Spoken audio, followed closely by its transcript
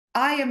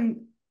I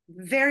am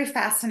very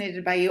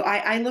fascinated by you.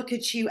 I look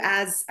at you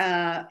as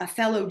a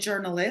fellow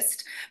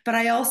journalist, but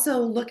I also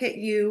look at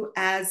you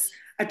as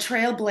a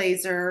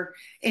trailblazer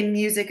in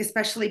music,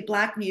 especially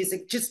Black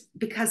music, just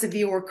because of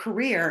your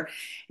career.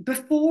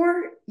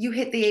 Before you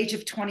hit the age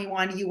of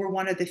 21, you were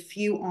one of the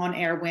few on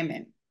air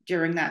women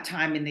during that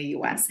time in the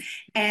US.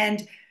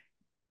 And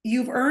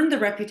you've earned the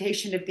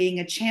reputation of being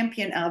a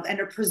champion of and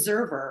a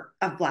preserver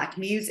of Black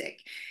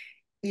music.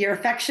 You're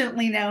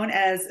affectionately known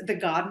as the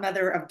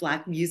godmother of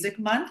Black Music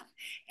Month.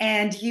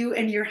 And you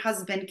and your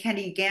husband,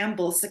 Kenny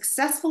Gamble,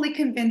 successfully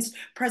convinced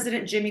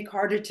President Jimmy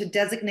Carter to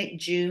designate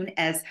June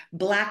as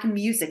Black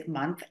Music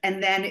Month.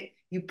 And then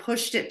you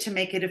pushed it to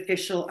make it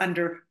official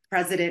under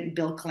President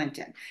Bill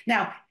Clinton.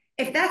 Now,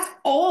 if that's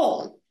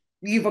all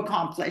you've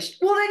accomplished,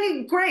 well,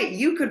 then great,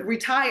 you could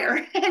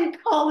retire and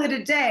call it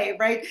a day,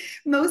 right?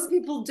 Most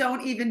people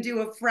don't even do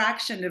a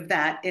fraction of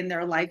that in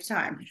their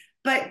lifetime.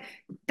 But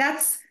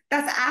that's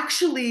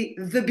actually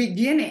the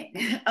beginning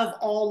of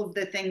all of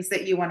the things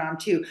that you went on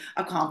to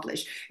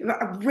accomplish.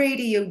 A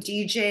radio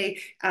DJ,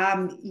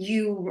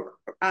 you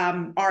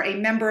are a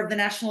member of the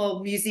National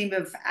Museum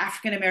of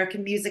African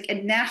American Music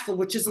in Nashville,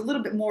 which is a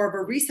little bit more of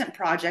a recent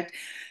project.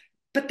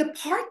 But the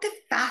part that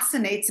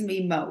fascinates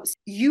me most,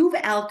 you've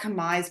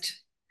alchemized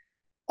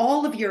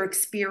all of your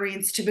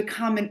experience to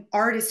become an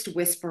artist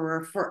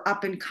whisperer for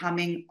up and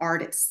coming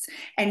artists.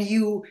 And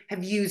you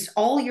have used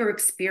all your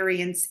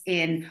experience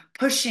in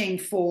pushing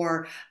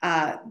for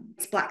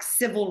Black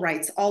civil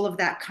rights, all of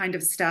that kind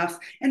of stuff.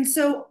 And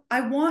so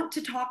I want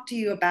to talk to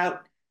you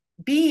about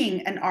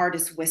being an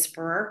artist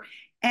whisperer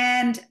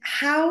and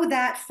how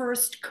that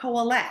first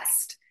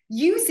coalesced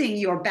using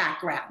your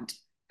background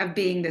of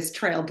being this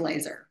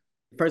trailblazer.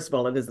 First of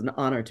all, it is an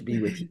honor to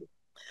be with you.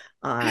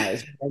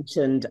 As you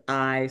mentioned,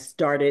 I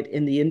started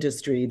in the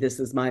industry.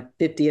 This is my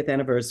 50th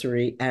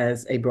anniversary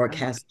as a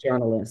broadcast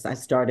journalist. I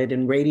started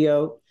in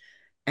radio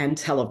and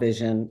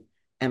television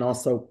and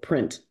also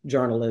print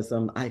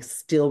journalism. I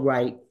still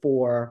write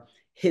for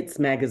Hits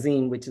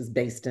Magazine, which is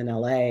based in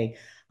LA.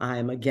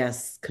 I'm a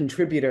guest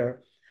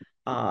contributor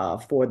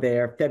for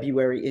their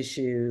February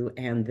issue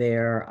and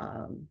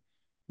their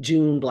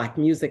June Black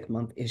Music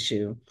Month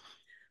issue.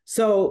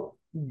 So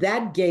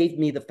that gave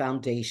me the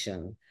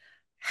foundation.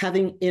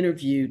 Having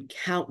interviewed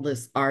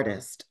countless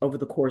artists over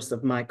the course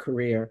of my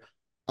career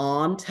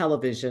on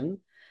television,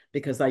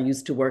 because I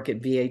used to work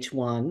at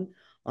VH1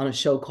 on a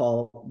show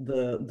called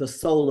The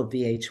Soul of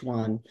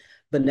VH1.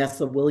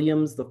 Vanessa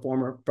Williams, the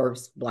former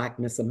first Black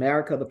Miss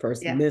America, the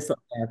first Miss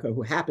America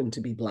who happened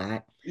to be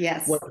Black.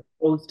 Yes. Was the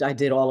host. I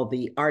did all of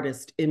the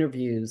artist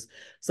interviews.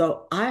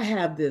 So I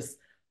have this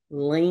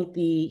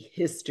lengthy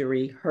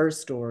history, her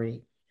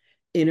story,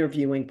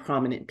 interviewing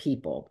prominent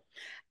people.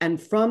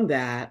 And from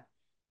that,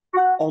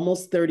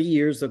 almost 30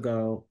 years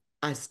ago,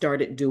 I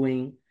started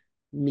doing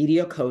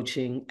media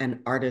coaching and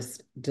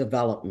artist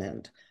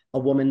development. A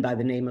woman by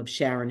the name of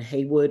Sharon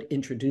Haywood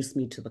introduced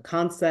me to the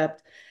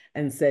concept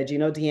and said, you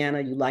know,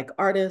 Dyana, you like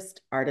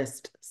artists.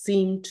 Artists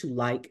seem to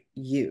like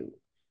you.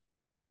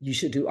 You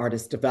should do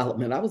artist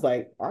development. I was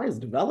like,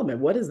 artist development,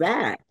 what is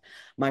that?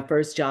 My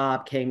first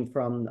job came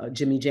from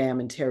Jimmy Jam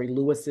and Terry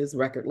Lewis's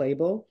record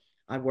label.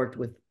 I worked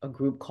with a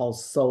group called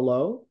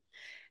Solo.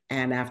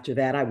 And after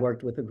that, I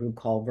worked with a group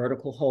called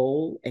Vertical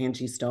Hole.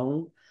 Angie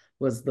Stone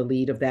was the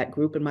lead of that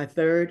group. And my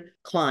third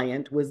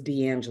client was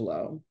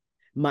D'Angelo.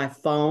 My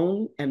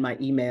phone and my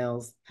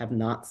emails have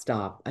not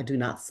stopped. I do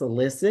not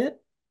solicit.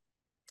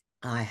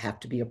 I have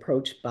to be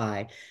approached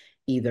by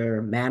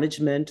either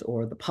management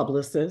or the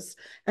publicist,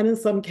 and in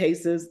some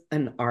cases,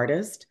 an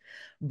artist.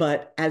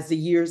 But as the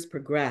years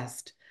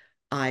progressed,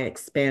 I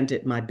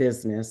expanded my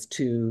business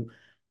to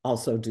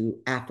also do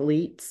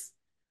athletes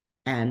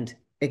and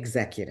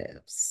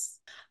executives.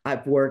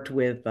 I've worked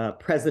with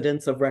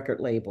presidents of record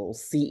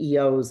labels,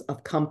 CEOs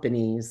of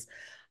companies,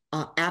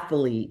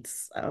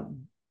 athletes,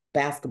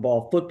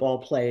 basketball, football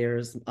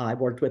players. I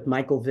worked with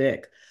Michael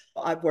Vick.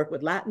 I've worked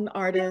with Latin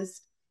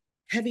artists,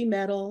 heavy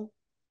metal,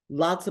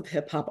 lots of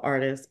hip hop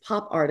artists,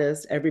 pop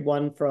artists,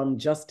 everyone from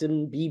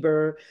Justin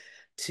Bieber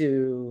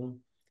to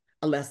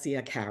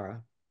Alessia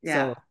Cara.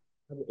 Yeah.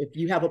 So if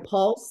you have a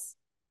pulse,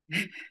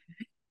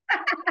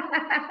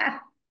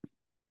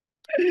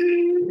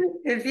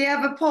 if you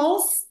have a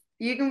pulse,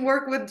 you can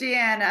work with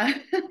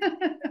Dyana.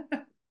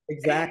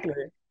 Exactly.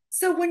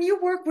 So when you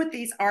work with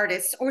these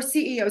artists or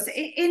CEOs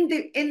in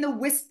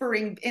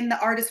the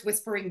artist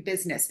whispering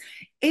business,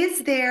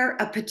 is there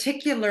a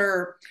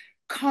particular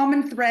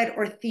common thread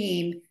or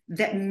theme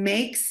that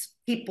makes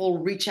people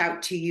reach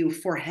out to you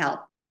for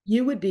help?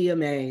 You would be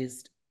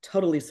amazed,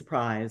 totally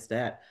surprised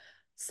at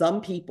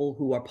some people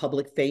who are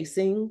public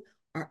facing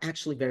are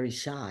actually very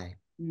shy.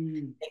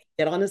 Mm. They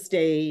get on a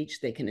stage,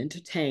 they can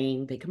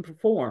entertain, they can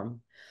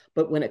perform.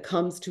 But when it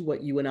comes to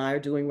what you and I are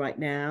doing right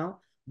now,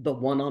 the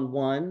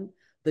one-on-one,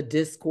 the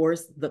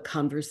discourse, the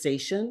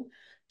conversation,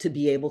 to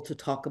be able to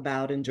talk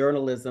about in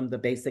journalism, the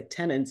basic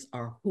tenets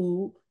are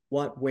who,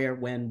 what, where,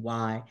 when,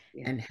 why,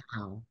 and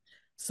how.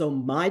 So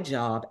my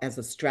job as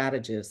a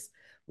strategist,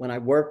 when I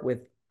work with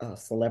a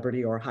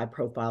celebrity or a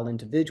high-profile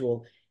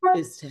individual,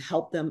 is to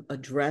help them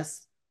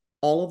address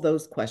all of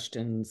those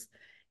questions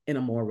in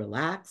a more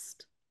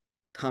relaxed,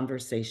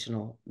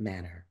 conversational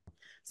manner.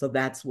 So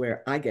that's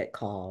where I get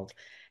called.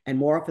 And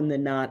more often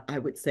than not, I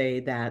would say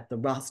that the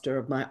roster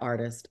of my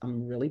artists,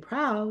 I'm really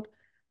proud,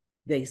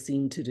 they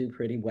seem to do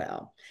pretty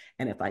well.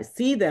 And if I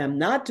see them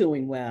not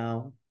doing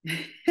well,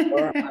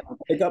 or I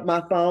pick up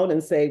my phone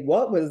and say,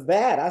 "What was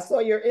that? I saw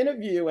your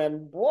interview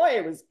and boy,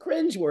 it was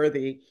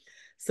cringeworthy."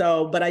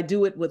 So, but I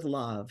do it with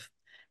love.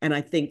 And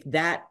I think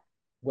that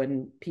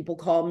when people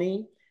call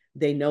me,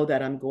 they know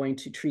that I'm going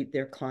to treat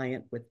their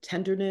client with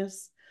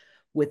tenderness,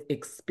 with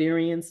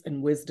experience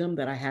and wisdom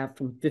that I have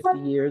from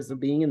 50 years of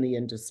being in the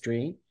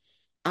industry.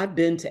 I've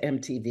been to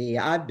MTV,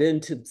 I've been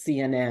to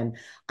CNN.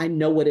 I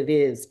know what it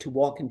is to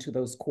walk into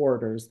those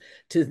corridors,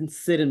 to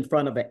sit in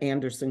front of an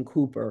Anderson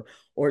Cooper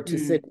or to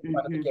sit in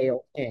front of a Mm-hmm.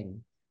 Gayle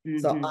King.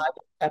 So Mm-hmm. I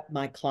prep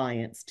my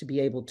clients to be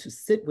able to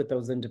sit with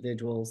those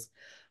individuals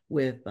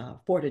with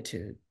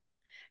fortitude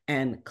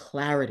and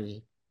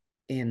clarity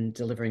in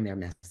delivering their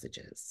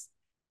messages.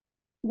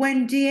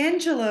 When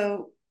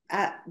D'Angelo,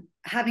 uh,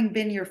 having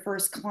been your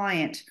first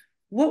client,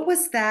 what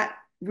was that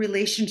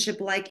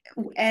relationship like?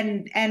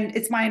 And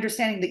it's my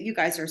understanding that you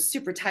guys are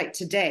super tight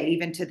today,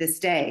 even to this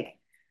day.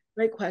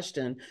 Great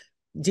question.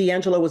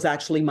 D'Angelo was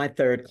actually my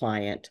third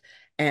client,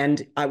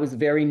 and I was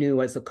very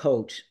new as a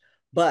coach,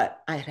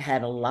 but I had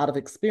had a lot of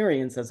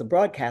experience as a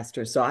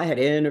broadcaster. So I had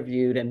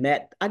interviewed and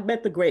I'd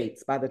met the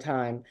greats by the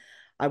time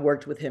I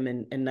worked with him in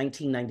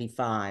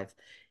 1995.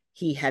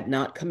 He had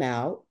not come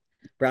out.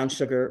 Brown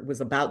Sugar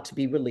was about to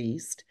be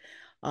released.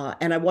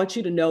 And I want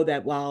you to know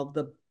that while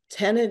the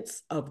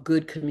tenets of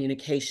good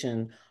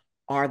communication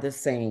are the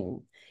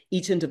same,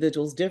 each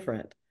individual's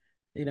different.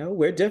 You know,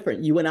 we're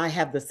different. You and I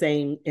have the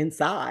same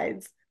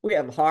insides. We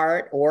have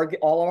heart,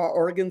 all our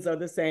organs are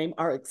the same.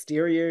 Our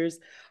exteriors,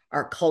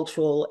 our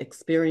cultural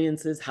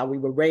experiences, how we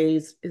were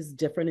raised is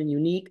different and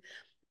unique,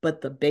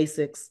 but the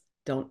basics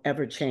don't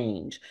ever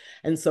change.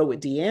 And so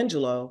with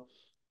D'Angelo,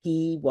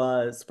 he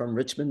was from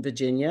Richmond,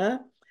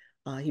 Virginia.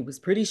 He was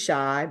pretty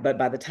shy, but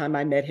by the time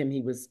I met him,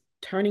 he was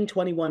turning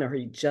 21 or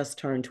he just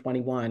turned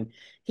 21.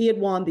 He had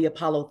won the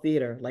Apollo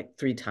Theater like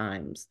 3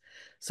 times.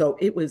 So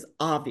it was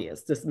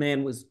obvious this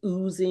man was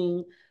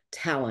oozing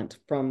talent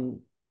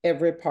from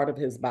every part of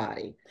his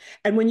body.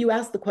 And when you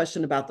ask the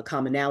question about the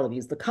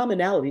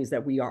commonalities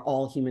that we are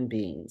all human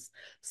beings.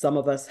 Some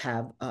of us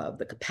have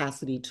the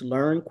capacity to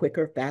learn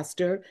quicker,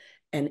 faster,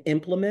 and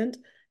implement,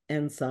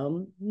 and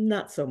some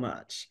not so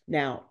much.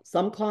 Now,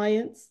 some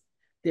clients,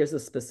 there's a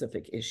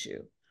specific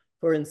issue.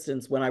 For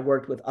instance, when I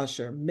worked with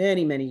Usher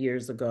many, many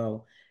years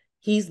ago,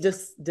 he's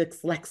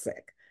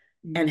dyslexic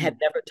and had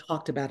Mm, never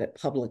talked about it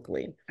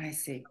publicly. I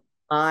see.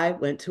 I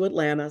went to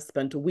Atlanta,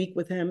 spent a week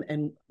with him,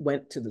 and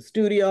went to the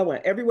studio.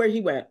 Went everywhere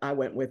he went, I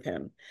went with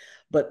him.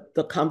 But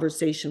the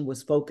conversation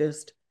was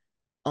focused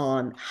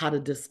on how to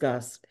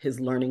discuss his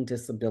learning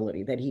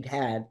disability that he'd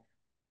had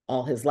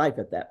all his life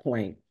at that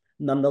point.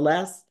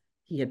 Nonetheless,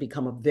 he had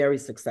become a very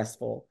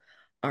successful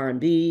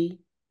R&B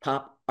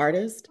pop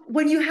artist.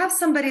 When you have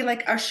somebody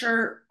like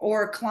Usher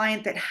or a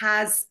client that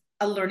has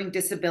a learning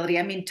disability,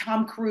 I mean,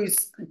 Tom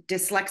Cruise,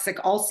 dyslexic,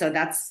 also,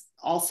 that's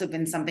also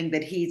been something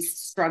that he's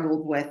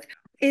struggled with.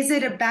 Is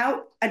it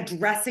about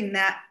addressing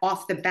that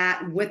off the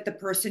bat with the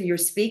person you're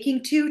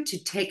speaking to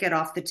take it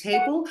off the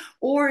table?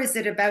 Or is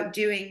it about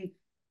doing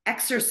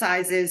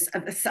exercises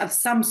of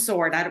some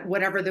sort,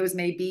 whatever those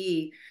may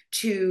be,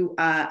 to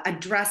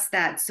address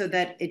that so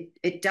that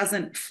it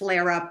doesn't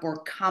flare up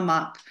or come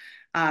up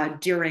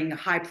during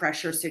high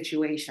pressure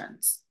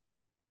situations?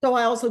 So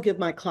I also give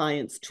my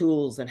clients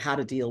tools and how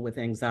to deal with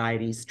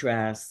anxiety,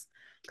 stress,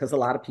 because a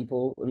lot of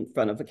people in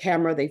front of a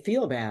camera, they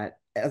feel that.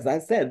 As I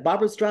said,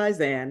 Barbara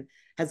Streisand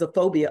has a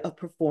phobia of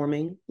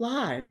performing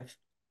live.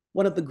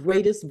 One of the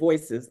greatest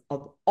voices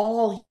of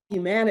all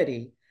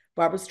humanity,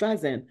 Barbara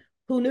Streisand.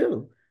 Who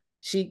knew?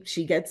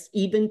 She gets,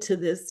 even to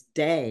this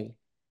day,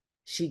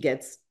 she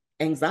gets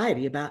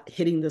anxiety about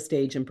hitting the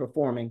stage and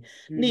performing.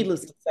 Mm.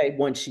 Needless to say,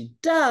 once she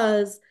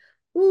does,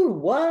 ooh,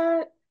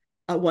 what?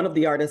 One of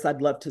the artists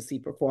I'd love to see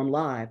perform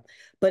live.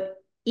 But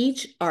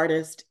each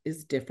artist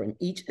is different,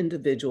 each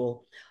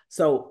individual.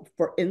 So,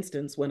 for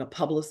instance, when a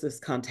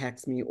publicist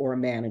contacts me or a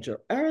manager,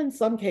 or in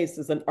some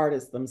cases, an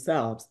artist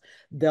themselves,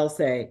 they'll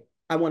say,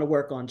 I want to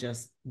work on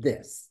just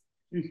this.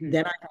 Mm-hmm.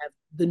 Then I have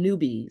the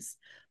newbies,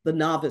 the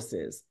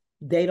novices.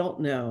 They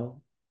don't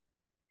know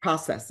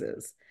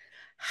processes,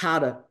 how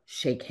to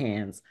shake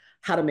hands,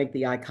 how to make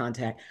the eye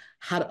contact,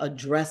 how to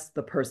address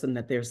the person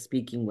that they're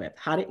speaking with,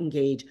 how to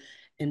engage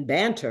in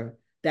banter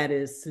that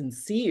is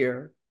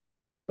sincere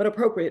but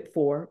appropriate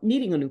for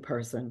meeting a new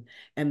person,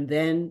 and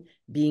then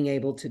being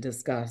able to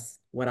discuss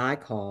what I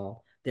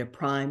call their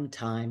prime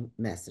time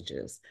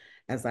messages.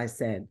 As I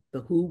said,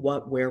 the who,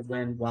 what, where,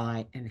 when,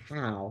 why, and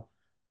how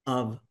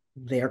of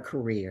their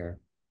career,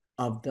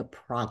 of the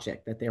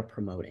project that they're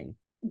promoting.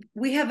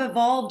 We have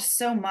evolved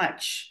so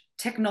much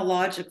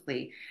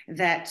technologically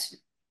that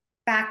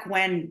back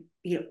when,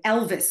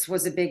 Elvis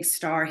was a big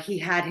star, he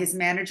had his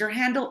manager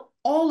handle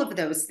all of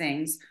those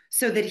things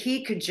so that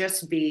he could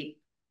just be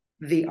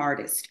the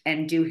artist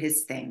and do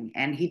his thing.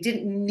 And he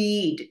didn't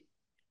need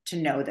to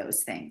know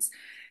those things.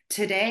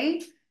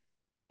 Today,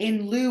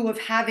 in lieu of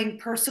having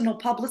personal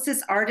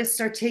publicists,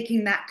 artists are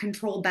taking that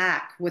control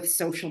back with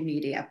social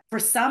media. For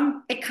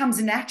some, it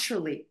comes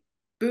naturally,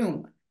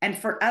 boom. And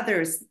for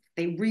others,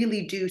 they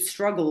really do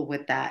struggle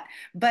with that.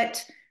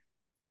 But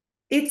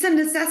it's a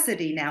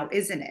necessity now,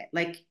 isn't it?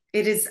 Like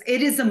it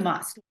is a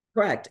must.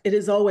 Correct. It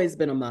has always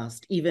been a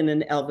must, even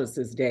in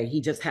Elvis's day.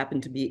 He just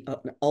happened to be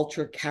an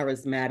ultra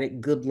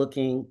charismatic, good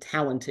looking,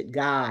 talented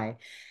guy.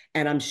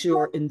 And I'm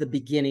sure in the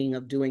beginning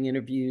of doing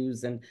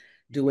interviews and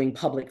doing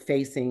public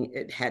facing,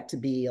 it had to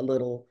be a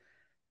little,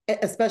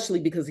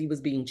 especially because he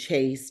was being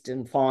chased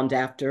and fawned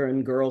after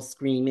and girls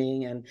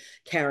screaming and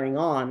carrying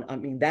on. I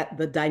mean, that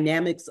the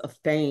dynamics of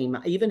fame,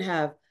 I even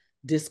have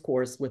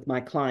discourse with my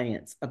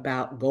clients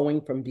about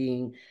going from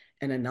being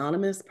an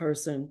anonymous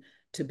person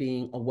to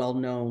being a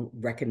well-known,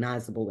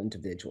 recognizable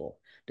individual.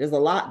 There's a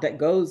lot that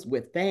goes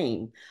with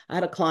fame. I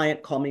had a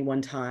client call me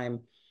one time.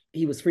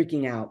 He was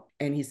freaking out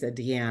and he said,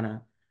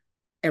 Dyana,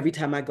 every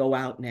time I go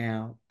out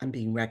now, I'm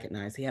being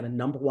recognized. He had a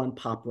 #1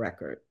 pop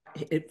record.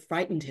 It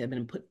frightened him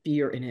and put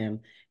fear in him.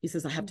 He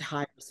says, I have to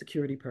hire a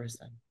security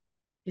person.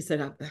 He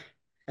said,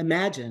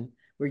 imagine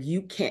where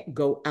you can't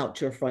go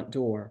out your front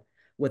door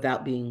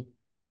without being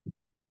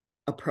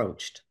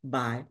approached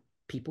by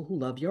people who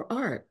love your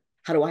art.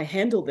 How do I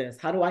handle this?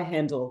 How do I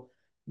handle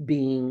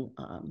being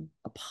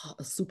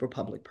a super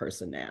public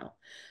person now?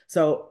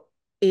 So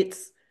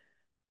it's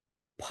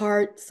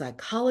part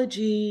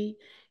psychology,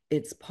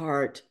 it's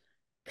part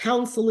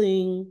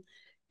counseling,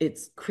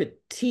 it's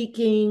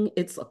critiquing,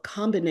 it's a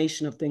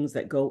combination of things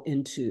that go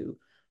into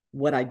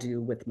what I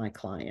do with my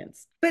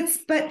clients.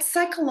 But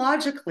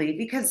psychologically,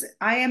 because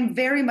I am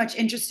very much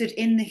interested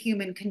in the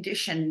human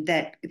condition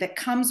that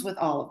comes with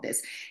all of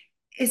this,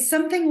 is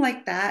something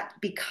like that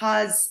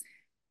because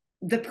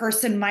the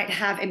person might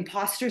have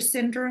imposter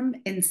syndrome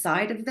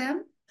inside of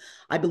them?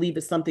 I believe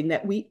it's something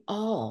that we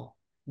all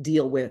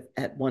deal with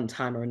at one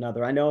time or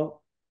another. I know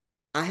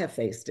I have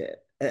faced it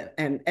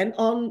and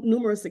on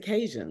numerous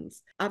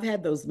occasions. I've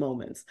had those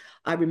moments.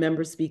 I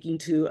remember speaking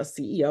to a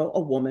CEO, a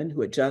woman who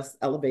had just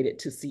elevated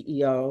to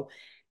CEO,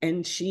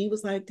 and she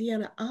was like,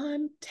 Deanna,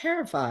 I'm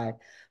terrified.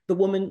 The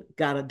woman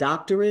got a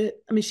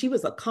doctorate. I mean, she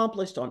was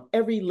accomplished on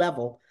every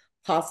level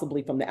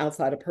possibly from the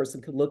outside a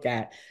person could look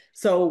at.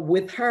 So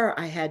with her,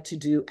 I had to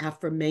do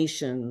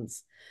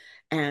affirmations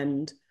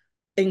and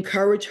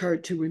encourage her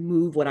to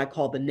remove what I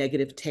call the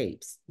negative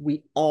tapes.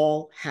 We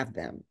all have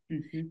them.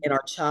 Mm-hmm. In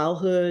our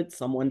childhood,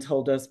 someone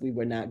told us we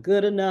were not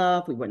good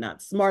enough, we were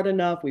not smart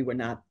enough, we were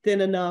not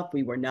thin enough,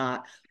 we were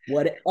not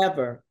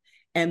whatever.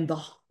 And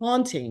the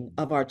haunting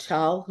of our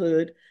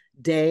childhood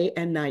day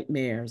and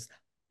nightmares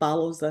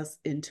follows us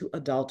into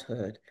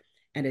adulthood,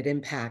 and it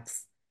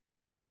impacts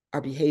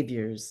our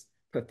behaviors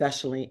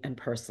professionally and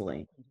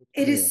personally.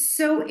 It is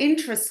so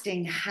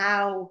interesting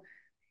how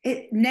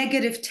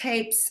negative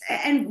tapes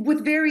and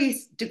with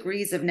various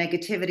degrees of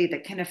negativity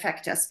that can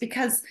affect us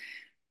because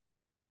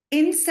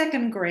in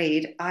second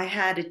grade I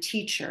had a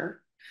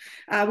teacher.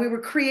 We were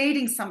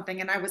creating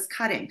something and I was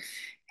cutting,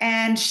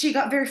 and she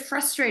got very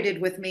frustrated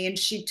with me and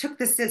she took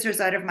the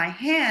scissors out of my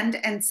hand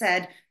and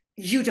said,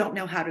 you don't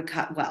know how to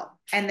cut well.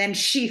 And then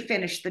she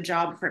finished the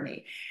job for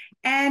me.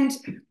 And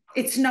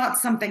it's not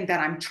something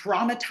that I'm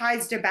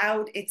traumatized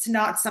about. It's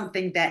not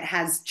something that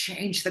has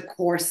changed the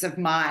course of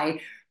my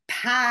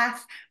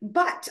path.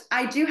 But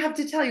I do have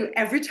to tell you,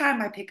 every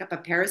time I pick up a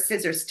pair of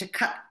scissors to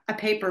cut a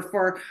paper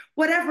for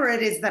whatever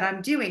it is that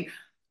I'm doing,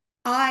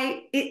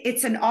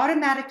 it's an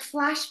automatic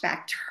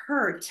flashback to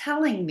her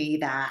telling me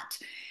that.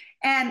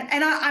 And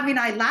I mean,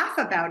 I laugh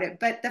about it,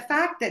 but the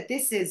fact that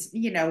this is,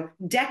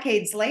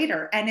 decades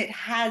later and it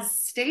has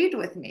stayed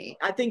with me.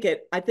 I think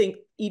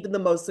even the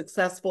most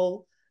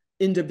successful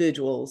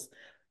individuals,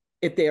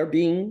 if they are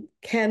being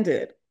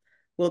candid,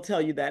 will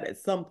tell you that at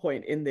some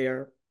point in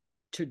their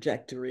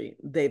trajectory,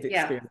 they've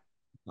Yeah. experienced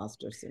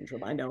imposter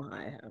syndrome. I know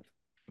I have.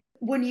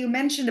 When you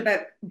mentioned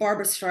about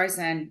Barbara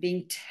Streisand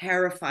being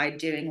terrified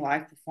doing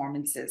live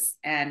performances,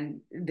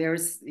 and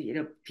there's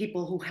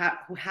people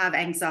who have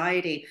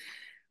anxiety,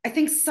 I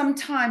think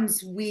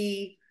sometimes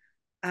we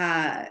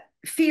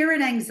fear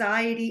and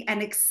anxiety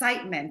and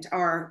excitement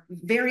are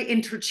very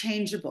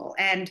interchangeable.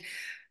 And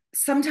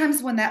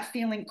sometimes when that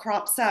feeling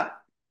crops up,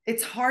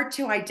 it's hard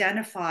to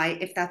identify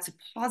if that's a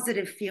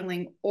positive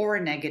feeling or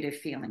a negative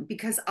feeling,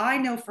 because I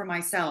know for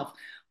myself,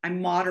 I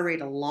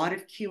moderate a lot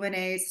of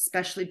Q&As,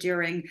 especially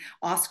during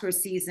Oscar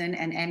season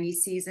and Emmy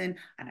season.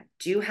 And I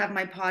do have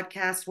my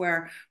podcast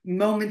where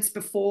moments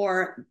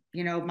before,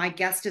 my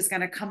guest is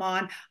going to come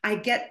on, I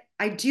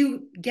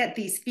do get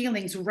these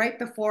feelings right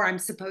before I'm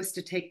supposed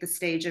to take the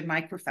stage and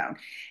microphone.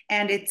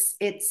 And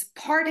it's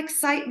part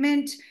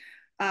excitement,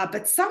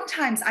 but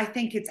sometimes I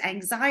think it's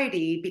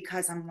anxiety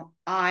because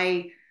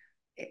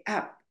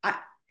uh, I,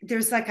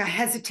 there's like a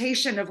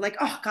hesitation of like,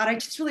 oh God, I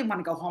just really want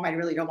to go home. I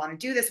really don't want to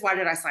do this. Why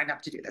did I sign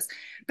up to do this?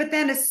 But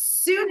then as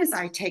soon as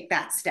I take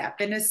that step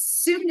and as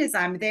soon as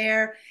I'm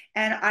there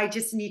and I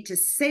just need to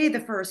say the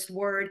first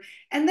word,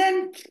 and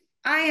then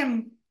I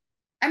am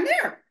I'm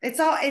there. It's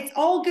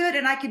all good,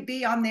 and I could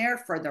be on there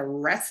for the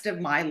rest of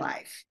my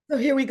life. So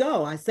here we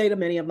go. I say to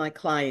many of my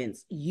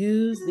clients,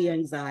 use the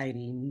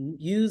anxiety,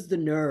 use the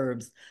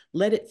nerves,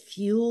 let it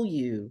fuel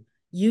you,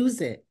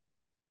 use it.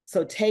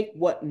 So take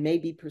what may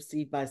be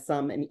perceived by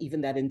some and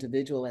even that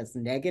individual as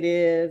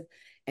negative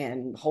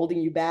and holding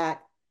you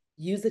back,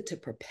 use it to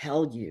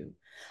propel you.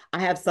 I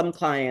have some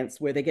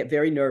clients where they get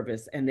very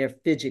nervous and they're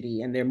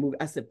fidgety and they're moving.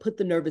 I said, put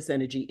the nervous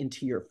energy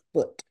into your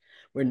foot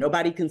where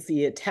nobody can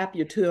see it. Tap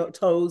your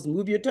toes,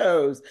 move your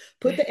toes,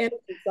 put the energy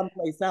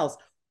someplace else,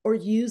 or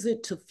use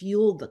it to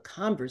fuel the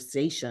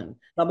conversation.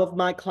 Some of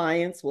my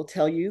clients will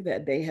tell you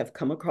that they have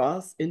come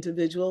across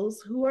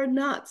individuals who are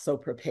not so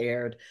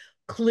prepared,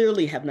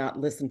 clearly have not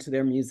listened to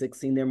their music,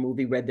 seen their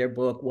movie, read their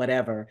book,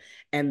 whatever.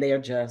 And they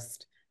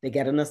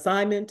get an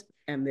assignment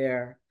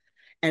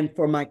and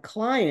for my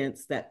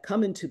clients that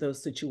come into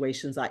those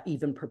situations, I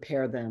even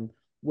prepare them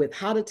with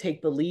how to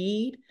take the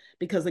lead,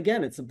 because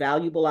again, it's a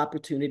valuable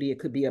opportunity. It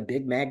could be a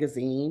big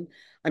magazine.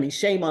 I mean,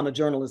 shame on a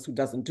journalist who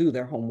doesn't do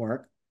their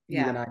homework. You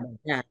and Yeah. I know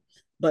that.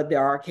 But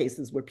there are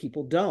cases where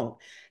people don't.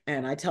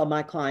 And I tell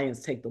my clients,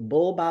 take the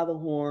bull by the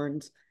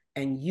horns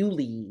and you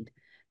lead.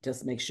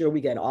 Just make sure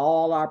we get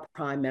all our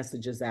prime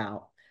messages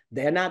out.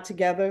 They're not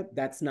together.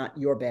 That's not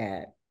your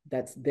bad.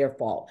 That's their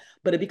fault.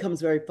 But it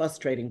becomes very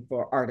frustrating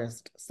for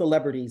artists,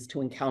 celebrities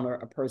to encounter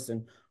a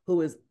person who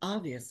is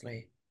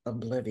obviously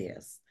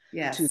oblivious to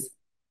Yes.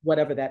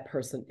 whatever that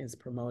person is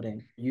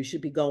promoting. You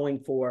should be going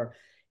for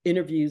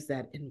interviews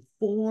that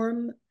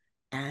inform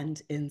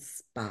and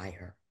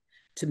inspire.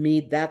 To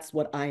me, that's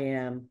what I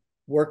am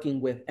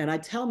working with. And I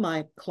tell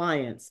my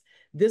clients,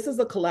 this is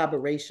a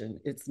collaboration.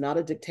 It's not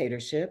a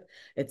dictatorship.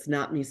 It's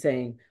not me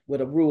saying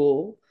with a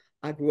rule.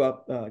 I grew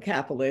up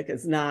Catholic.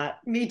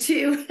 Me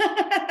too.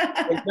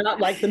 It's not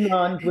like the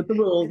nuns with the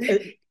rules.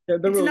 They're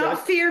the It's rulers.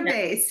 not fear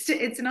based.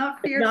 It's not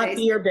It's fear not based.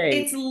 fear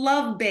It's based.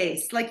 love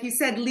based. Like you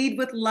said, lead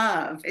with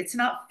love. It's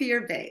not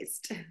fear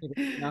based. It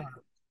is not.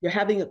 You're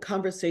having a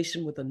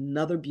conversation with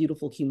another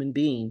beautiful human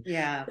being.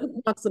 Yeah. There's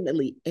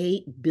approximately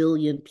 8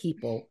 billion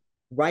people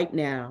right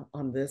now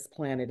on this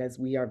planet as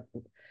we are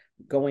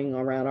going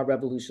around our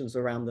revolutions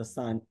around the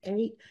sun.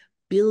 8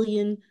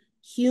 billion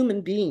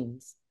human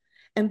beings.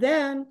 And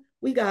then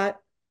we got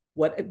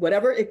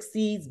whatever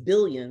exceeds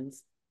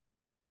billions,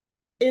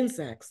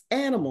 insects,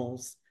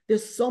 animals.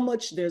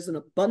 There's an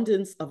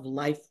abundance of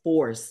life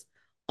force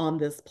on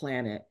this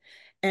planet.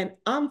 And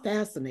I'm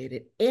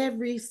fascinated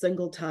every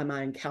single time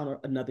I encounter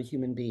another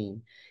human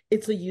being.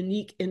 It's a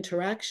unique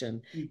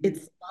interaction. Mhm.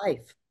 It's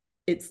life.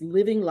 It's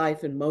living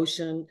life in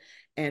motion,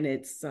 and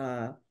it's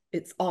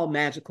all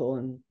magical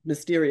and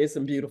mysterious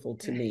and beautiful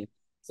to me.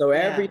 So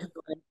every Yeah.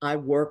 time I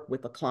work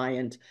with a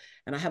client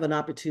and I have an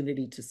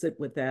opportunity to sit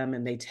with them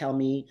and they tell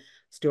me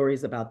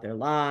stories about their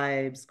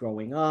lives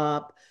growing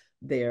up,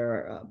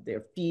 their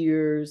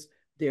fears,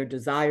 their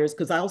desires.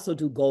 Because I also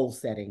do goal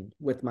setting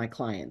with my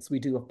clients. We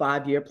do a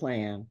 5 year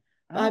plan.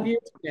 5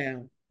 years Oh, from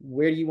now,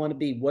 where do you want to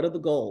be? What are the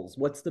goals?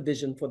 What's the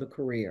vision for the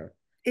career?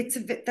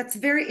 that's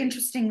very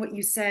interesting what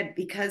you said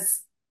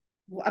because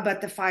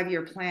about the 5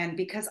 year plan,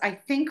 because I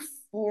think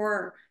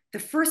for the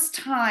first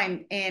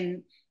time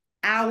in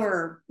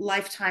our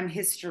lifetime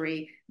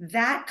history,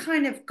 that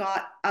kind of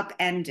got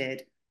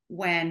upended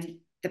when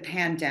the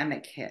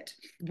pandemic hit.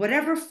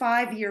 Whatever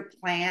 5 year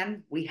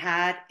plan we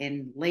had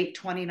in late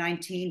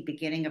 2019,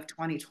 beginning of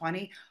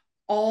 2020,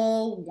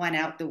 all went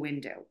out the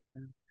window.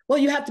 Well,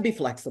 you have to be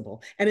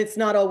flexible. And it's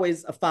not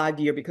always a 5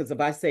 year, because if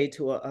I say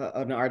to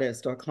an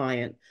artist or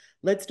client,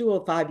 let's do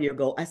a 5 year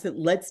goal, I said,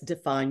 let's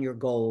define your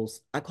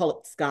goals. I call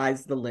it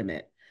sky's the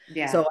limit.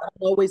 Yeah. So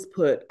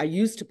I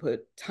used to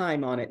put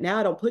time on it. Now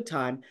I don't put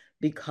time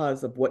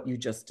because of what you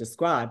just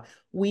described.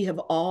 We have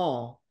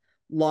all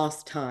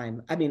lost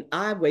time. I mean,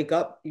 I wake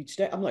up each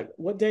day, I'm like,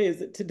 what day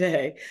is it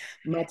today?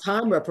 My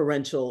time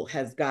referential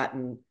has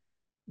gotten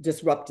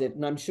disrupted,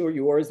 and I'm sure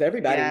yours,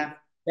 everybody Yeah.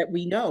 that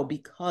we know,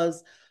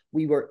 because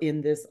we were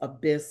in this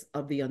abyss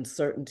of the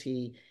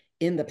uncertainty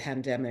in the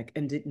pandemic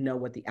and didn't know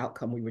what the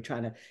outcome. We were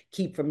trying to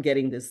keep from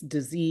getting this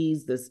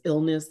disease, this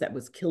illness that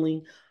was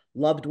killing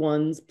loved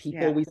ones,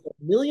 people. Yeah. We saw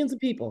millions of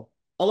people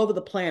all over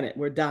the planet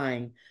were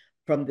dying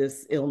from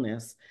this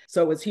illness.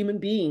 So as human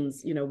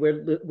beings,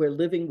 we're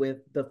living with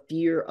the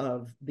fear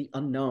of the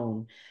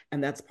unknown,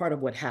 and that's part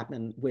of what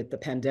happened with the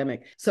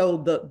pandemic. So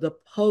the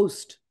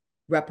post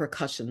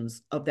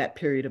repercussions of that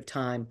period of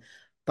time,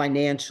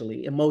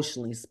 financially,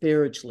 emotionally,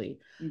 spiritually,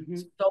 Hmm.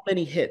 so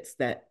many hits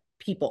that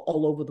people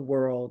all over the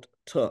world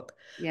took.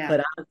 Yeah.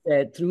 But I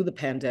said, through the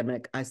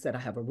pandemic, I said, I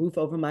have a roof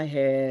over my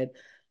head.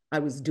 I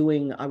was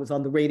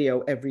on the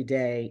radio every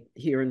day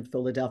here in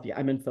Philadelphia.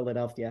 I'm in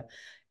Philadelphia.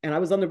 And I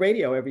was on the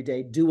radio every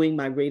day doing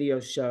my radio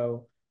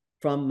show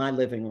from my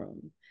living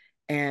room.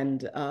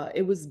 And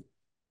it was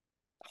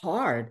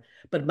hard,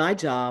 but my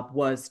job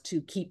was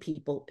to keep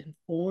people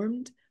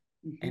informed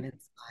Hmm. and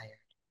inspired.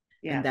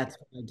 And Yeah. that's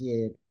what I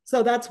did.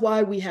 So that's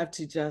why we have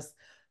to just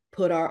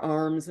put our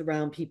arms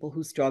around people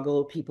who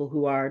struggle, people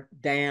who are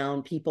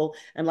down, people.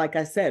 And like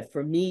I said,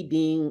 for me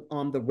being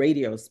on the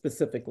radio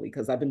specifically,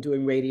 because I've been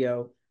doing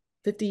radio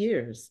 50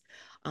 years.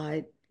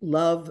 I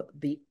love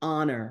the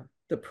honor,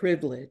 the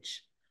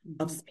privilege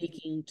of Mm-hmm.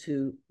 speaking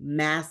to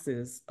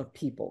masses of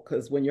people.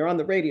 Because when you're on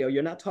the radio,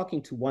 you're not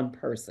talking to one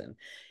person.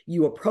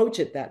 You approach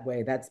it that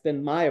way. That's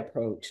been my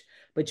approach.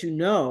 But you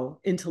know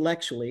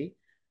intellectually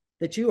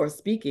that you are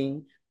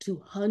speaking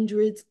to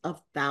hundreds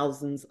of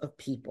thousands of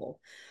people.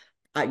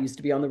 I used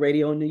to be on the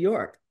radio in New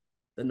York.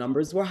 The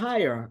numbers were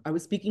higher. I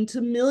was speaking to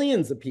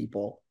millions of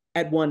people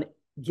at one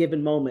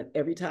given moment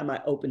every time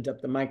I opened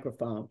up the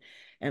microphone.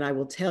 And I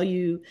will tell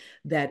you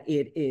that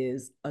it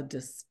is a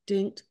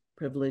distinct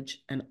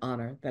privilege and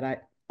honor that I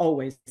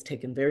always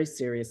taken very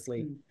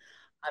seriously.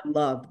 Mm-hmm. I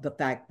love the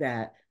fact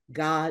that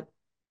God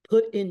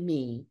put in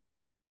me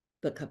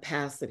the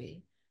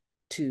capacity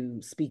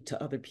to speak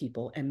to other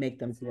people and make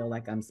them feel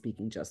like I'm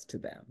speaking just to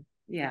them.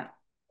 Yeah.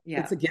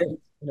 It's Yeah. a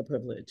gift and a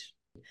privilege.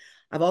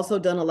 I've also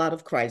done a lot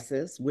of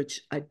crisis,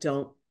 which I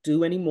don't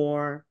do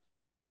anymore.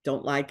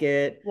 Don't like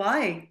it.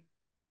 Why?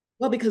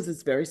 Well, because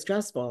it's very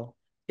stressful.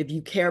 If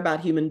you care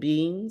about human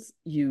beings,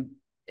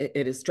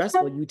 it is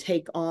stressful. You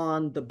take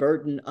on the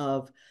burden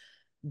of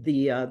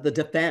the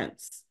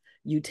defense.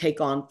 You take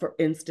on, for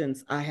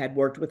instance, I had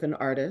worked with an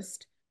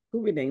artist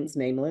who remains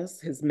nameless.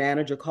 His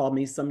manager called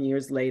me some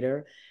years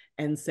later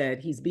and said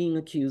he's being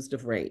accused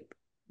of rape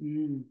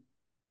Mm.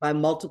 by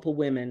multiple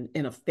women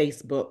in a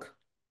Facebook Yeah.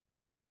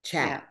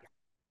 chat.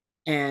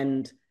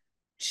 And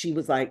she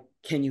was like,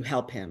 "Can you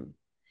help him?"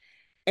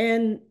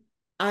 And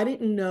I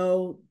didn't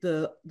know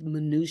the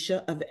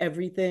minutia of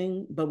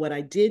everything, but what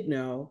I did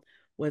know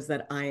was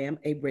that I am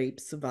a rape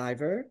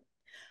survivor.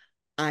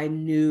 I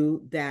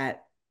knew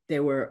that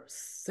there were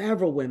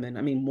several women,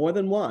 I mean, more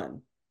than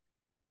one,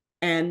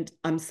 and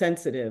I'm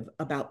sensitive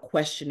about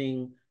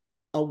questioning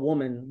a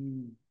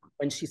woman Mm.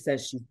 when she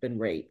says she's been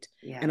raped.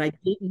 Yeah. And I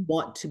didn't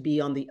want to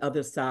be on the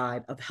other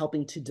side of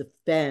helping to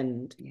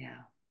defend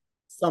Yeah.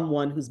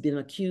 someone who's been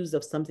accused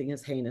of something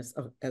as heinous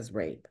as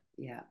rape.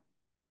 Yeah.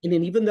 And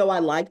then even though I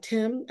liked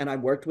him and I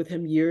worked with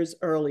him years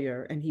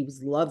earlier, and he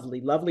was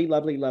lovely, lovely,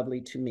 lovely,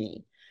 lovely to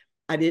me,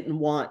 I didn't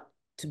want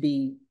to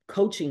be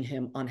coaching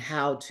him on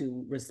how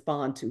to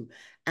respond to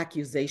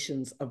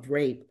accusations of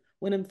rape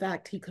when in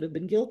fact he could have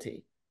been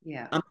guilty.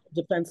 Yeah. I'm a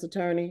defense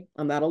attorney,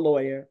 I'm not a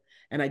lawyer,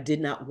 and I did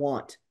not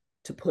want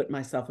to put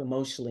myself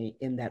emotionally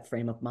in that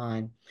frame of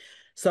mind.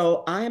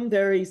 So I am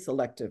very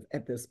selective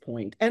at this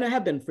point, and I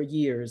have been for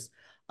years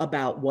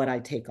about what I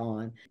take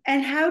on.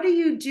 And how do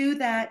you do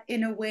that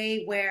in a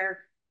way where,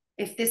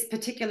 if this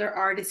particular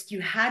artist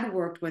you had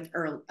worked with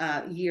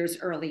years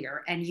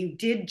earlier and you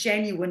did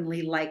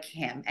genuinely like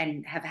him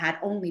and have had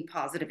only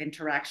positive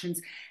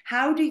interactions,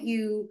 how do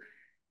you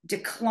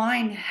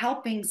decline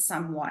helping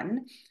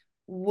someone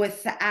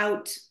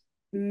without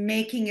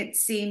making it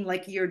seem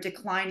like you're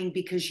declining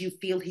because you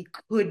feel he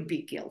could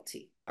be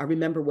guilty? I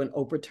remember when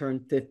Oprah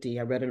turned 50,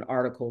 I read an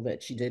article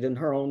that she did in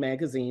her own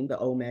magazine, the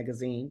O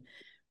magazine,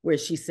 where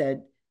she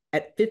said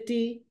at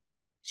 50,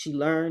 she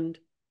learned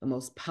the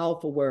most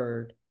powerful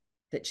word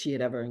that she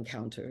had ever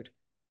encountered.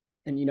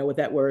 And you know what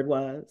that word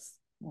was?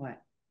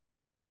 What?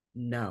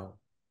 No.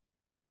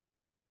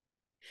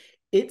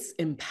 It's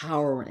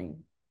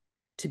empowering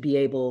to be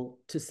able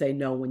to say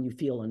no when you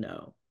feel a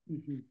no.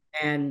 Mm-hmm.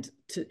 And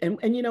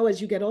you know,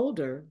 as you get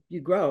older,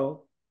 you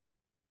grow,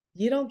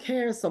 you don't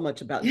care so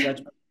much about Yeah.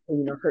 judgment,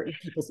 you know, hurting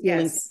people's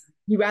feelings. Yes.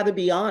 You rather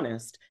be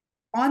honest.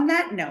 On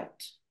that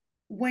note,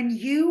 when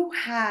you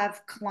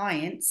have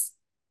clients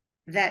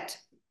that,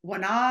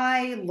 when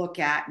I look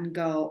at and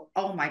go,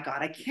 oh my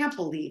God, I can't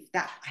believe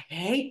that. I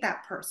hate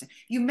that person.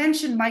 You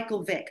mentioned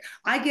Michael Vick.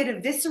 I get a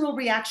visceral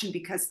reaction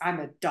because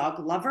I'm a dog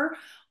lover.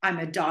 I'm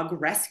a dog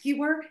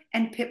rescuer,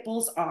 and pit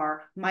bulls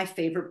are my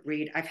favorite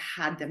breed. I've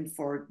had them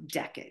for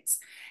decades.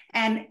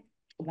 And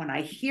when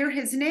I hear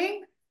his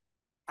name,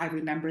 I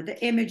remember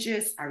the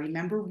images. I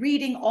remember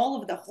reading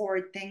all of the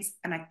horrid things,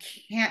 and I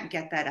can't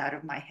get that out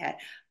of my head.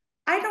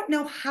 I don't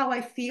know how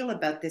I feel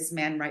about this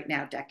man right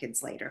now,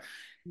 decades later.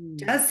 Hmm.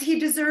 Does he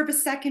deserve a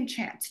second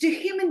chance? Do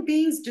human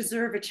beings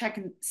deserve a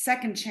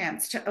second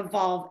chance to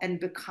evolve and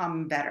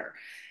become better?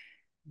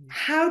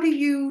 How do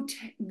you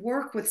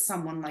work with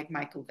someone like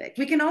Michael Vick?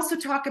 We can also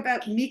talk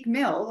about Meek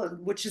Mill,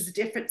 which is a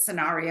different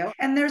scenario.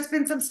 And there's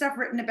been some stuff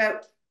written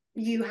about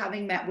you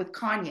having met with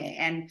Kanye,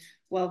 and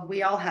well,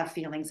 we all have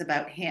feelings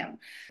about him.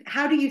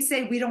 How do you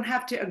say we don't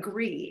have to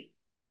agree?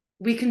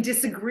 We can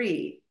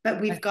disagree,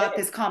 but we've got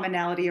this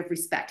commonality of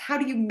respect. How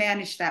do you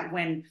manage that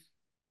when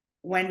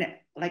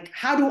like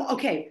how do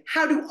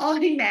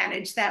I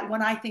manage that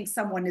when I think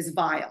someone is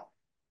vile?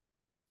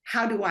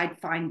 How do I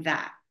find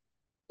that?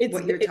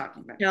 What you're It's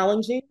talking about?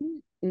 challenging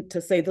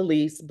to say the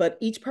least, but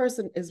each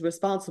person is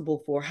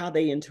responsible for how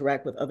they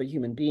interact with other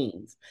human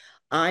beings.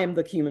 I am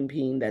the human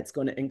being that's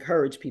going to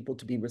encourage people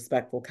to be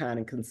respectful, kind,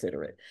 and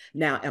considerate.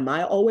 Now, am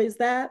I always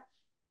that?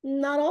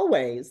 Not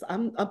always.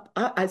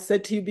 I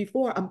said to you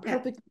before, I'm Yeah.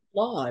 perfectly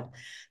flawed.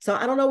 So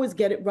I don't always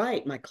get it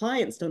right. My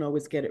clients don't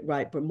always get it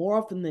right, but more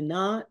often than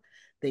not,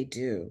 they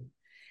do.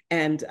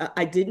 And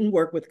I didn't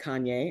work with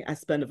Kanye. I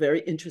spent a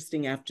very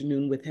interesting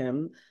afternoon with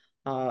him.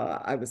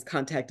 I was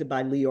contacted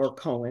by Leor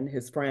Cohen,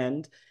 his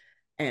friend,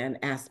 and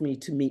asked me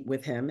to meet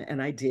with him, and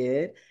I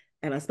did.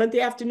 And I spent the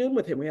afternoon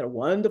with him. We had a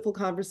wonderful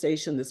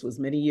conversation. This was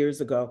many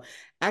years ago.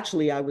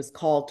 Actually, I was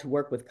called to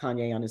work with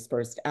Kanye on his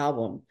first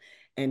album.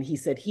 And he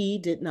said he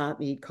did not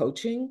need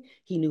coaching.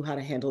 He knew how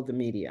to handle the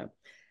media.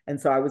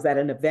 And so I was at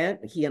an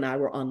event. He and I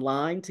were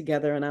online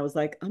together. And I was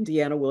like, I'm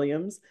Dyana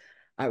Williams.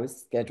 I was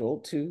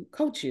scheduled to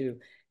coach you.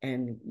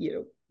 And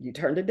you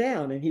turned it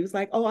down. And he was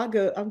like, oh, I'm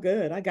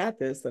good. I got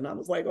this. And I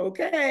was like,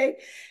 okay.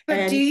 But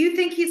do And you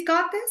think he's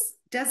got this?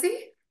 Does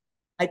he?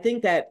 I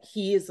think that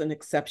he is an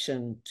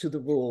exception to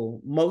the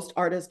rule. Most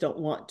artists don't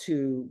want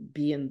to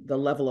be in the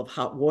level of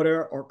hot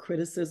water or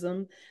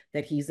criticism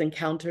that he's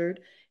encountered.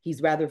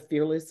 He's rather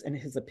fearless in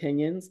his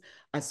opinions.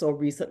 I saw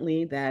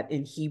recently that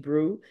in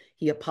Hebrew,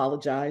 he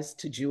apologized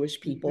to Jewish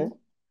Mm-hmm. people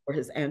for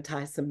his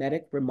anti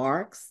Semitic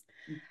remarks.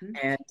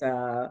 Mm-hmm.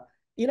 And,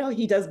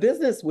 he does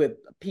business with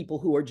people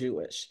who are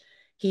Jewish.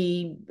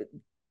 He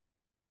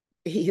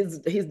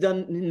he's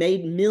done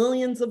made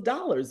millions of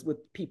dollars with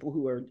people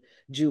who are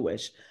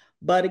Jewish.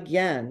 But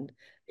again,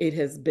 it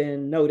has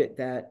been noted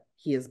that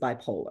he is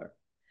bipolar.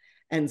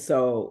 And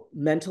so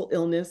mental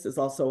illness is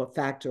also a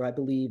factor, I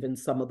believe, in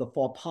some of the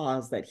faux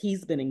pas that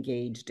he's been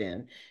engaged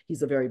in.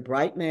 He's a very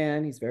bright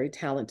man, he's very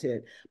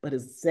talented, but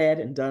has said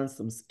and done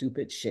some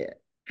stupid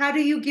shit. How do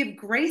you give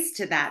grace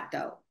to that,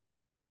 though?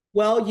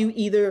 Well,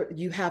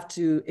 you have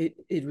to,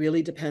 it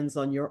really depends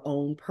on your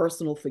own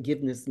personal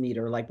forgiveness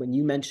meter. Like when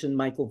you mentioned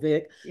Michael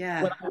Vick, when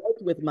Yeah. I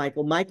worked with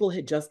Michael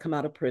had just come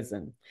out of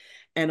prison.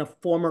 And a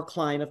former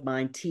client of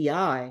mine,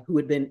 T.I., who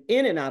had been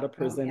in and out of Oh,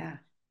 prison, yeah.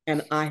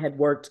 and I had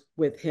worked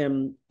with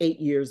him 8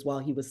 years while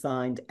he was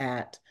signed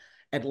at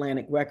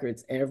Atlantic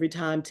Records. Every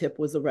time Tip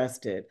was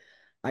arrested,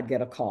 I'd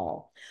get a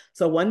call.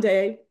 So one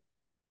day,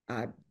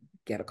 I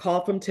get a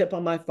call from Tip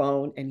on my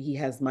phone, and he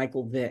has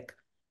Michael Vick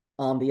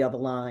on the other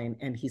line.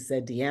 And he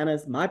said,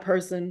 Deanna's my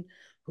person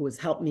who has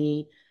helped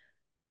me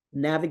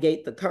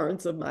navigate the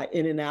currents of my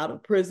in and out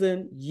of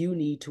prison. You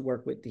need to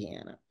work with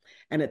Deanna.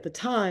 And at the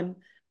time,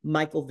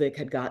 Michael Vick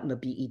had gotten a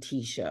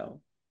BET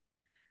show.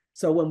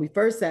 So when we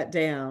first sat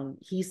down,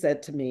 he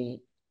said to me,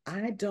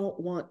 I don't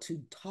want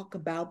to talk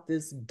about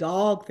this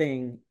dog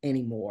thing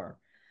anymore.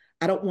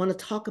 I don't want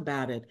to talk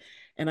about it.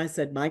 And I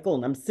said, Michael,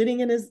 and I'm sitting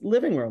in his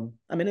living room,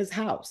 I'm in his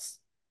house,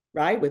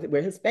 right?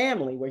 Where his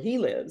family, where he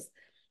lives.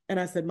 And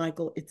I said,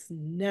 Michael, it's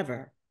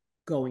never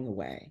going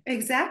away.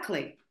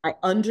 Exactly. I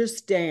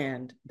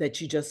understand that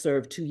you just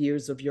served 2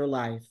 years of your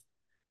life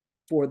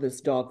for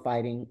this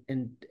dogfighting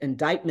and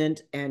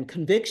indictment and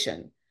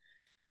conviction.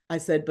 I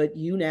said, but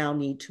you now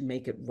need to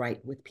make it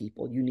right with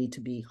people. You need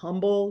to be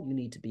humble. You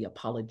need to be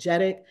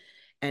apologetic.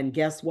 And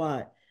guess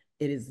what?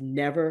 It is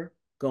never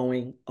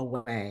going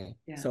away.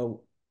 Yeah.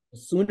 So the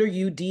sooner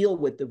you deal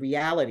with the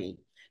reality.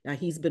 Now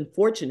he's been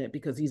fortunate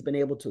because he's been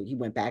able to, he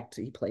went back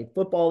to, he played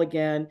football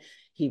again.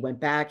 He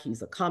went back,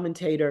 he's a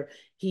commentator.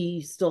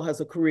 He still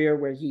has a career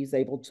where he's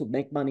able to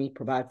make money,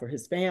 provide for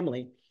his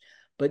family.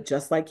 But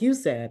just like you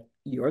said,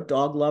 you're a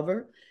dog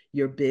lover.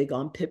 You're big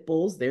on pit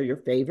bulls. They're your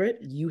favorite.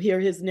 You hear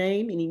his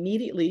name, and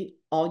immediately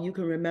all you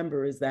can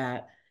remember is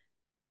that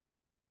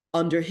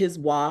under his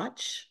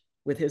watch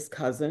with his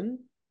cousin,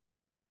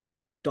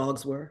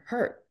 dogs were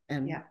hurt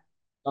and Yeah.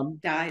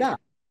 died. Died.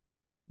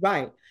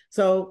 Right.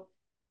 So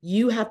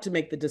you have to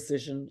make the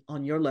decision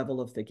on your level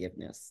of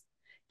forgiveness.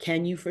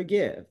 Can you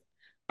forgive?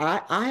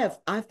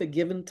 I've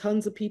forgiven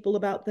tons of people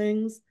about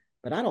things,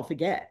 but I don't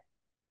forget.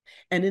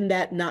 And in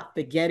that not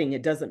forgetting,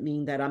 it doesn't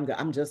mean that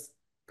I'm just,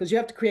 because you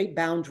have to create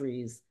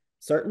boundaries.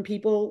 Certain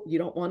people you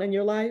don't want in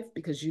your life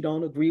because you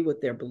don't agree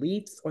with their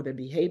beliefs or their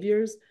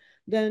behaviors,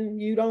 then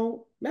you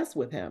don't mess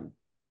with him.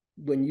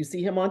 When you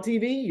see him on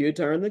TV, you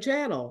turn the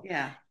channel.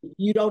 Yeah.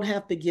 You don't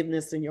have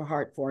forgiveness in your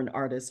heart for an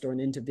artist or an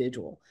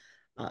individual.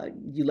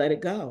 You let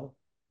it go.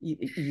 You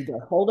either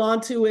hold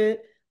on to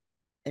it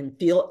and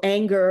feel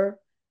anger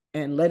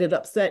and let it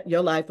upset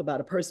your life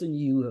about a person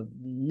you have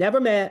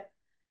never met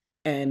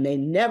and may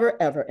never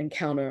ever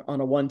encounter on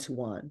a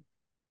one-to-one.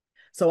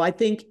 So I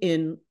think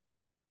in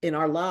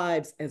our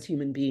lives as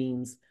human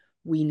beings,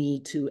 we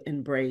need to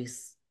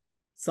embrace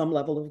some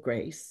level of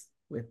grace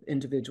with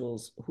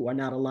individuals who are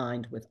not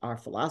aligned with our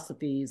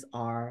philosophies,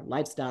 our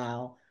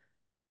lifestyle.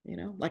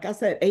 Like I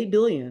said, 8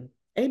 billion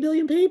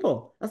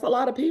people. That's a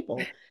lot of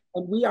people.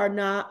 And we are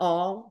not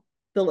all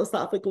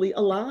philosophically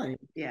aligned.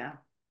 Yeah.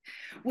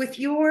 With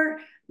your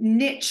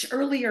niche,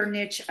 earlier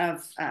niche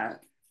of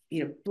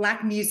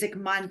Black Music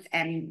Month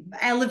and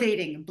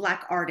elevating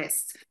Black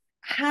artists,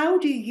 how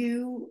do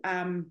you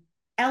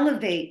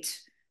elevate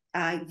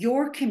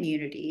your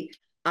community?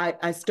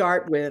 I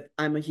start with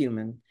I'm a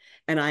human,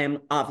 and I'm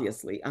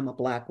a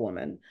Black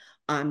woman.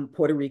 I'm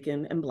Puerto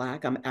Rican and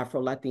Black. I'm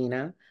Afro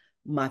Latina.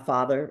 My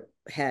father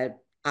had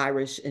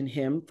Irish in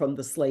him from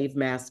the slave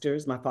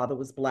masters. My father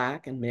was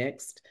Black and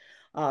mixed.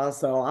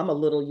 So I'm a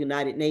little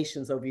United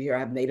Nations over here. I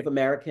have Native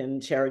American,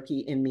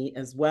 Cherokee in me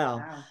as well.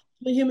 Wow.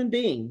 I'm a human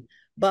being,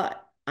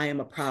 but I am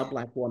a proud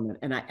Black woman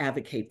and I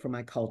advocate for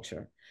my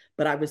culture.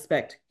 But I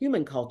respect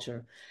human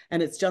culture.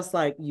 And it's just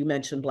like you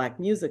mentioned Black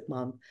Music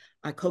Month.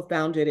 I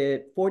co-founded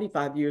it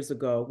 45 years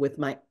ago with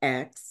my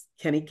ex,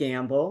 Kenny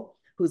Gamble,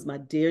 who's my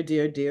dear,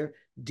 dear, dear,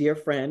 dear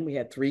friend. We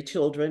had 3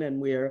 children, and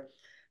we're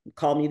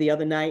called me the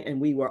other night, and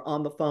we were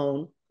on the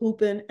phone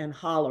hooping and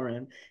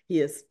hollering.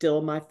 He is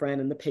still my friend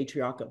and the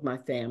patriarch of my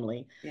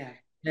family. Yeah.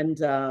 And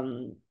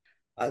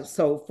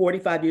so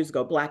 45 years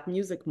ago, Black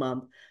Music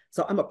Month.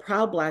 So I'm a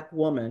proud Black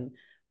woman,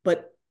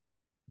 but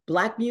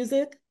Black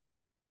music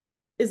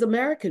is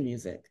American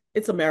music.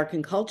 It's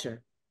American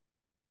culture.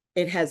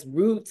 It has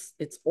roots,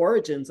 its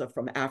origins are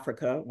from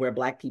Africa, where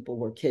Black people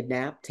were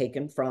kidnapped,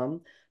 taken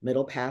from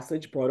Middle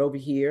Passage, brought over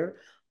here,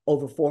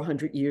 over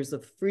 400 years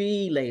of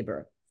free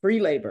labor,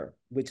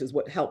 which is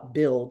what helped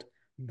build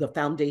the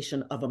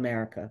foundation of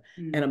America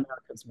and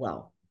America's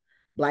wealth.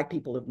 Black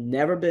people have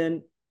never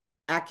been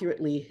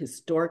accurately,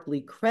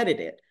 historically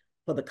credited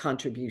for the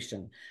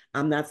contribution.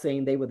 I'm not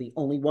saying they were the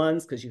only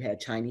ones, because you had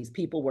Chinese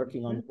people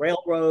working on the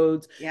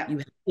railroads, Yeah. you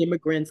had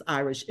immigrants,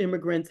 Irish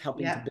immigrants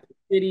helping to Yeah. build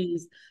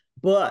cities,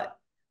 but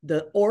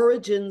the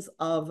origins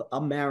of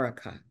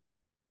America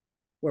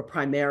were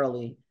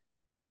primarily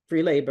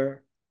free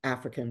labor,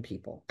 African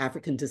people,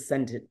 African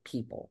descendant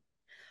people.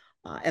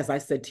 As I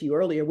said to you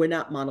earlier, we're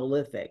not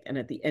monolithic. And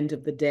at the end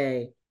of the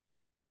day,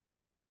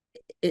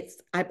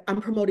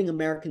 I'm promoting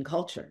American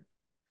culture.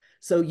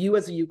 So you,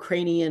 as a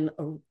Ukrainian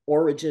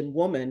origin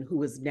woman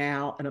who is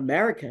now an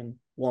American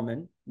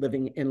woman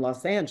living in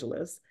Los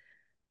Angeles,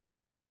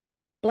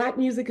 Black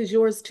music is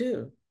yours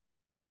too.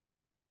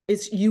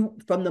 It's you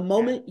from the Yeah.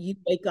 moment you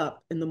wake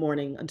up in the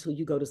morning until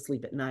you go to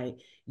sleep at night,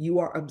 you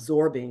are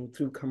absorbing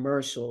through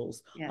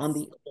commercials on Yes.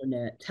 the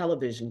internet,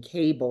 television,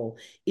 cable,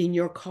 in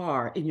your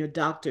car, in your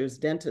doctor's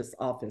dentist's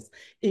office,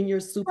 in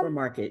your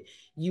supermarket.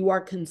 You are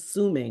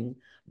consuming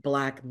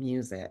Black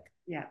music.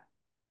 Yeah.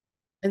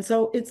 And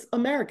so it's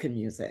American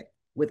music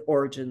with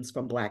origins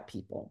from Black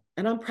people.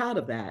 And I'm proud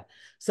of that.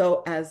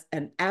 So, as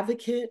an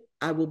advocate,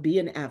 I will be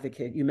an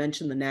advocate. You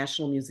mentioned the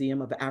National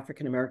Museum of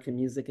African American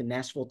Music in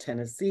Nashville,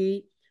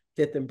 Tennessee,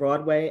 Fifth and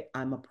Broadway.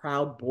 I'm a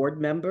proud board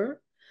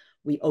member.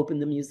 We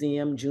opened the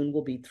museum. June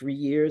will be 3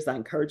 years. I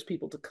encourage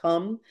people to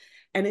come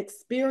and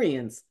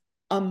experience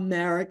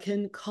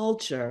American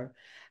culture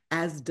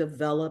as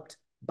developed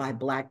by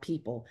Black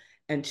people.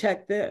 And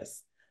check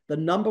this, the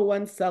number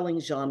one selling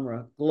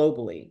genre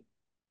globally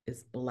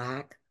is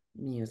Black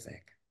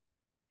music.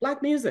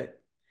 Black music.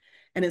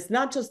 And it's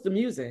not just the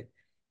music,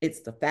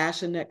 it's the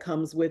fashion that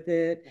comes with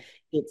it,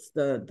 it's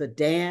the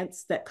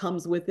dance that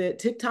comes with it.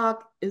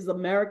 TikTok is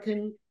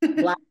American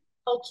Black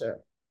culture.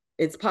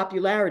 Its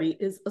popularity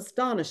is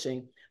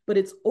astonishing, but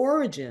its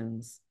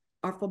origins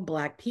are from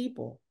Black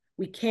people.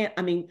 We can't,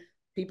 I mean,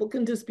 people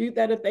can dispute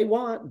that if they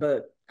want,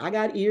 but I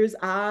got ears,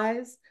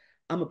 eyes.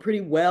 I'm a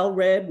pretty well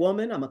read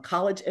woman. I'm a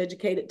college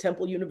educated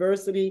Temple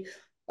University,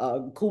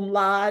 cum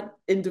laude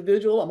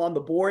individual. I'm on the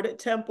board at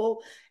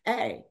Temple.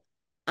 Hey,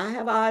 I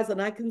have eyes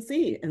and I can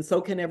see, and so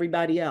can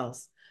everybody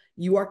else.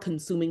 You are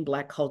consuming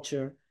Black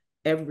culture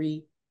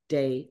every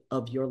day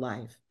of your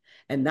life.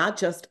 And not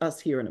just us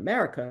here in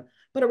America,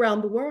 but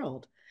around the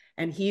world.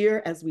 And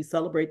here, as we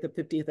celebrate the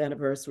 50th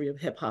anniversary of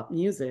hip hop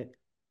music,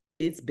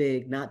 it's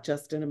big, not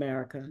just in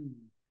America.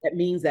 That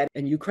means that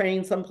in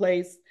Ukraine,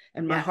 someplace,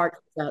 and my Yeah. heart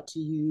goes out to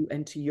you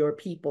and to your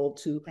people,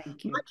 to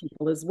Thank my you.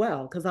 people as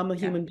well, because I'm a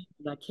Yeah. human being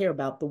and I care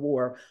about the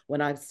war.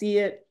 When I see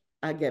it,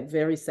 I get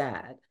very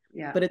sad.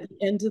 Yeah. But at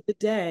the end of the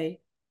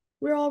day,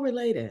 we're all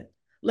related.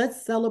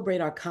 Let's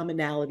celebrate our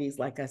commonalities,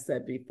 like I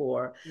said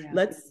before. Yeah.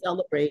 Let's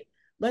celebrate,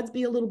 let's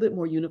be a little bit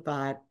more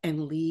unified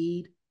and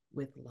lead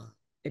with love.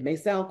 It may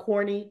sound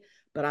corny,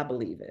 but I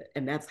believe it.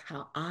 And that's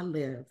how I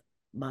live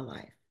my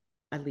life.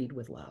 I lead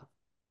with love.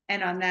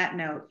 And on that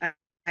note,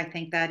 I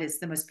think that is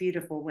the most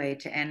beautiful way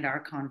to end our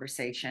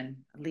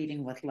conversation,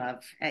 leading with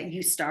love.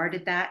 You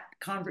started that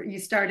you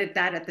started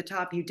that at the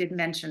top. You did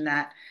mention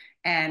that,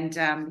 and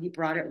you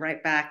brought it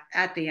right back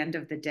at the end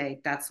of the day.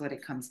 That's what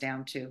it comes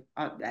down to.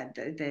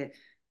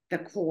 The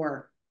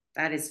core.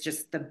 That is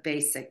just the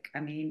basic. I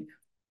mean,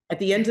 At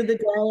the end of the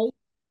day,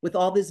 with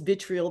all this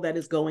vitriol that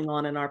is going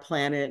on in our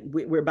planet,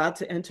 we're about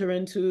to enter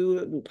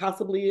into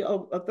possibly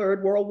a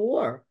third world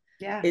war.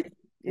 yeah, It's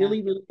yeah,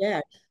 really, really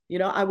bad. You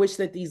know, I wish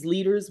that these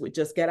leaders would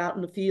just get out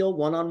in the field,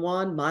 one on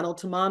one, mano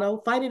to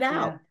mano, fight it yeah.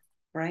 out,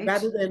 Right.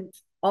 rather than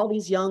all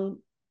these young,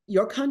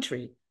 your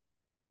country,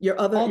 All your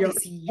these home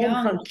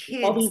young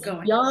country, all kids these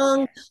going.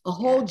 young, a Yeah,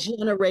 whole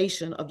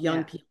generation of young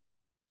yeah, people.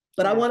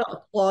 But I yeah, want to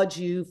applaud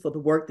you for the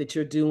work that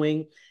you're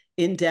doing,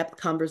 in-depth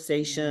yeah,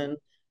 conversation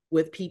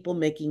with people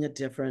making a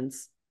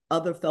difference,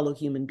 other fellow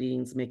human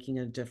beings making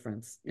a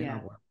difference in our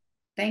yeah. world.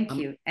 Thank I'm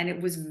you. And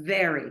it was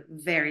very,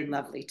 very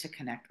lovely to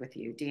connect with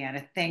you,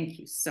 Deanna. Thank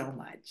you so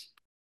much.